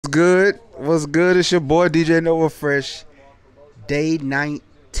good? What's good? It's your boy Djnovafresh. Day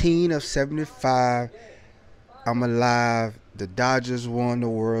 19 of 75. I'm alive. The Dodgers won the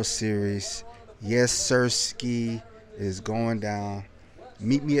World Series. Yes, sir. Ski is going down.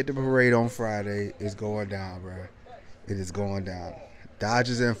 Meet me at the parade on Friday. It's going down, bro. It is going down.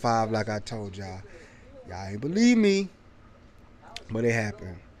 Dodgers in 5, like I told y'all. Y'all ain't believe me, but it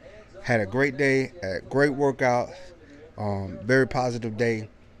happened. Had a great day. Had a great workout. Very positive day.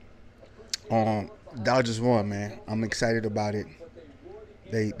 Dodgers won, man. I'm excited about it.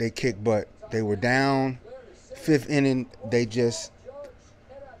 They kicked butt. They were down. 5th inning, they just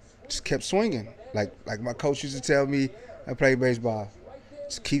kept swinging. Like my coach used to tell me, I play baseball.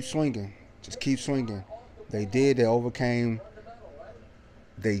 Just keep swinging. Just keep swinging. They did. They overcame.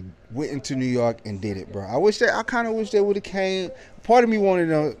 They went into New York and did it, bro. I kind of wish they would have came. Part of me wanted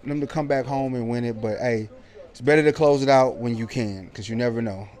them to come back home and win it, but hey, it's better to close it out when you can, because you never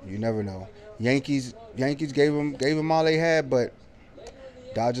know. You never know. Yankees gave them all they had, but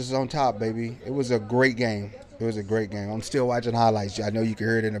Dodgers is on top, baby. It was a great game. It was a great game. I'm still watching highlights. I know you can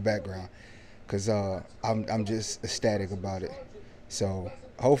hear it in the background, because I'm just ecstatic about it. So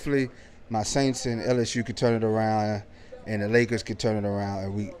hopefully my Saints and LSU could turn it around, and the Lakers could turn it around,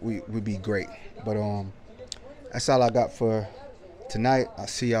 and we'd be great. But that's all I got for tonight. I'll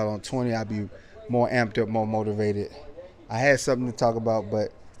see y'all on 20. I'll be more amped up, more motivated. I had something to talk about,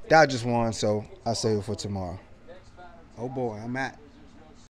 but Dodgers won, so I'll save it for tomorrow. Oh boy, I'm at.